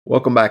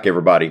Welcome back,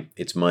 everybody.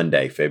 It's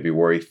Monday,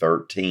 February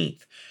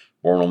 13th.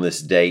 Born on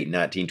this date,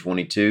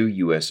 1922,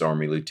 U.S.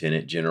 Army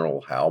Lieutenant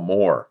General Hal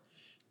Moore.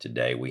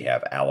 Today we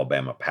have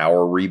Alabama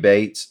power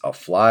rebates, a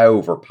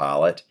flyover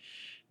pilot,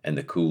 and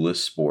the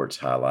coolest sports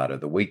highlight of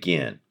the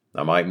weekend.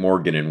 I'm Mike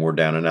Morgan, and we're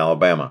down in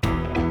Alabama.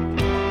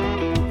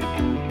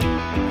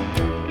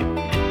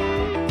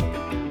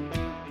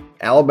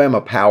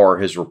 Alabama Power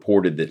has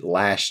reported that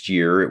last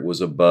year it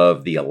was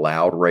above the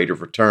allowed rate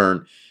of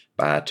return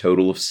by a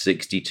total of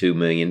 $62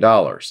 million,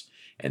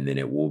 and then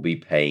it will be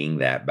paying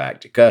that back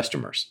to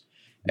customers.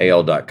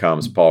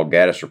 AL.com's Paul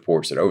Gaddis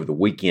reports that over the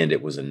weekend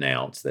it was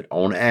announced that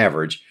on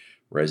average,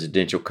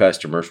 residential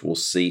customers will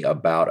see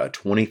about a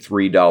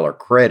 $23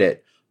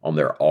 credit on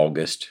their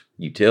August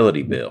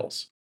utility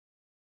bills.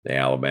 The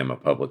Alabama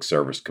Public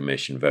Service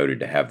Commission voted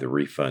to have the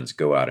refunds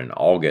go out in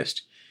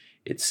August.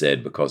 It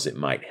said because it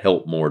might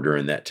help more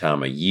during that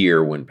time of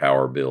year when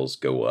power bills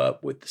go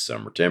up with the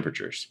summer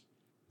temperatures.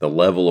 The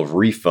level of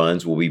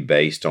refunds will be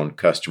based on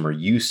customer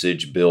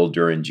usage billed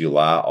during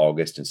July,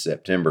 August, and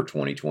September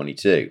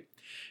 2022.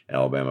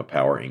 Alabama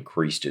Power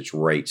increased its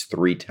rates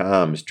 3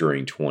 times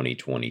during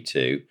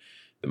 2022,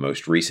 the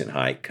most recent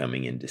hike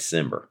coming in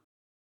December.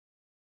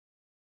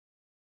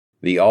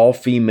 The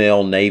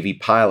all-female Navy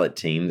pilot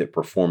team that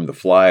performed the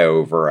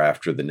flyover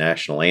after the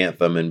national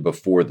anthem and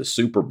before the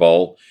Super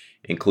Bowl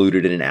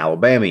included an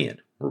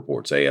Alabamian,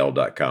 reports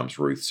AL.com's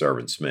Ruth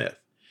Servan-Smith.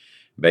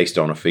 Based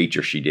on a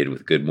feature she did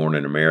with Good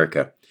Morning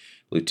America,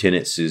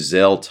 Lieutenant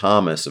Suzelle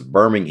Thomas of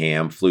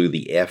Birmingham flew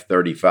the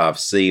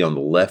F-35C on the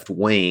left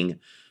wing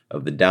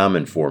of the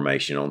Diamond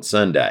Formation on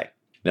Sunday.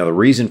 Now, the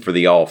reason for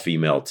the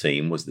all-female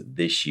team was that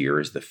this year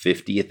is the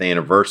 50th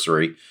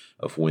anniversary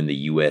of when the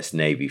U.S.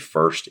 Navy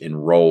first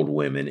enrolled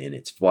women in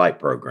its flight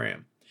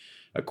program.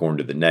 According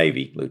to the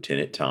Navy,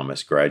 Lieutenant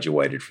Thomas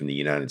graduated from the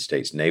United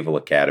States Naval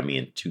Academy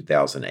in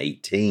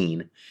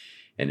 2018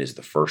 and is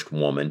the first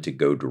woman to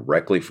go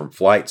directly from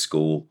flight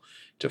school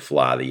to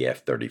fly the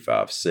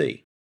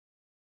F-35C.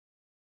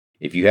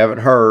 If you haven't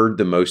heard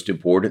the most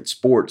important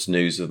sports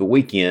news of the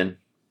weekend,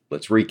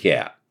 let's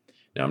recap.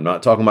 Now, I'm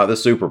not talking about the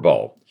Super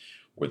Bowl,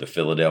 where the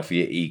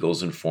Philadelphia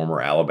Eagles and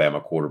former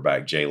Alabama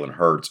quarterback Jalen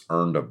Hurts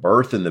earned a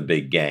berth in the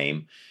big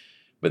game,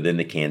 but then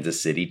the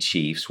Kansas City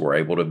Chiefs were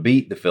able to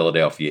beat the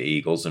Philadelphia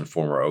Eagles and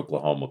former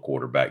Oklahoma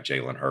quarterback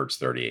Jalen Hurts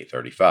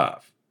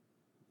 38-35.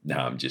 No,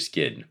 I'm just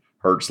kidding.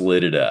 Hurts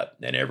lit it up,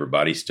 and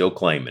everybody's still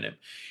claiming him.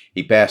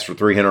 He passed for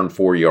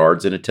 304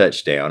 yards and a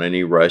touchdown, and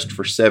he rushed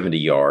for 70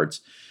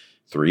 yards,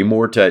 3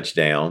 more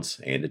touchdowns,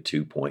 and a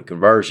 2-point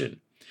conversion.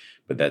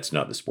 But that's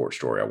not the sports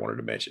story I wanted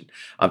to mention.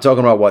 I'm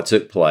talking about what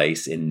took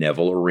place in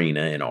Neville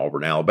Arena in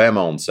Auburn,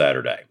 Alabama on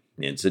Saturday.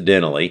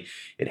 Incidentally,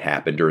 it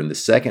happened during the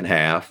second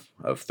half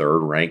of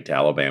third-ranked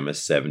Alabama's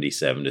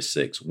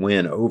 77-6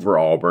 win over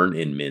Auburn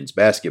in men's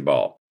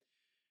basketball.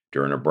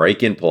 During a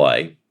break-in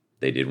play,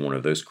 they did one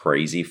of those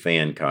crazy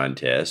fan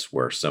contests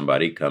where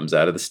somebody comes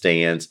out of the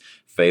stands,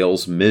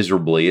 fails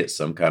miserably at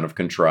some kind of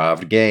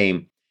contrived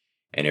game,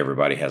 and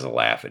everybody has a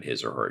laugh at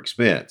his or her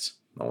expense.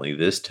 Only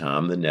this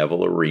time, the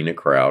Neville Arena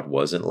crowd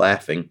wasn't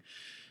laughing,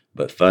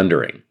 but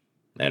thundering.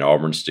 An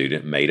Auburn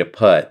student made a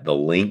putt the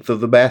length of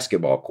the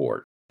basketball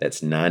court,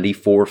 that's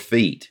 94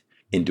 feet,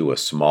 into a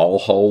small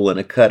hole in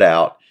a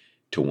cutout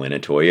to win a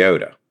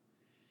Toyota.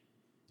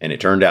 And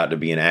it turned out to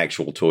be an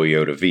actual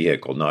Toyota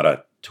vehicle, not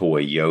a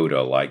Toy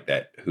Yoda like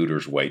that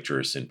Hooters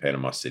waitress in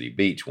Panama City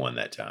Beach won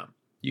that time.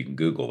 You can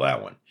Google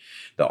that one.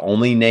 The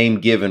only name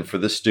given for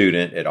the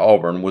student at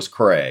Auburn was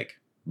Craig,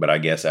 but I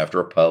guess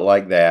after a putt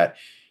like that,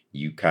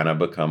 you kind of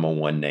become a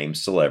one-name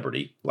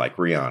celebrity, like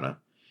Rihanna.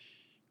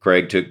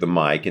 Craig took the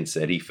mic and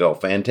said he felt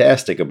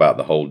fantastic about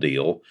the whole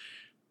deal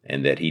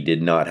and that he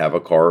did not have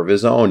a car of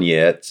his own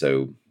yet,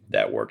 so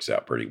that works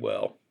out pretty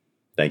well.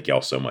 Thank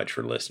y'all so much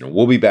for listening.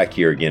 We'll be back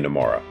here again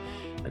tomorrow.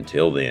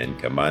 Until then,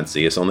 come by and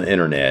see us on the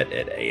internet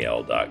at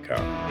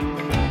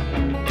al.com.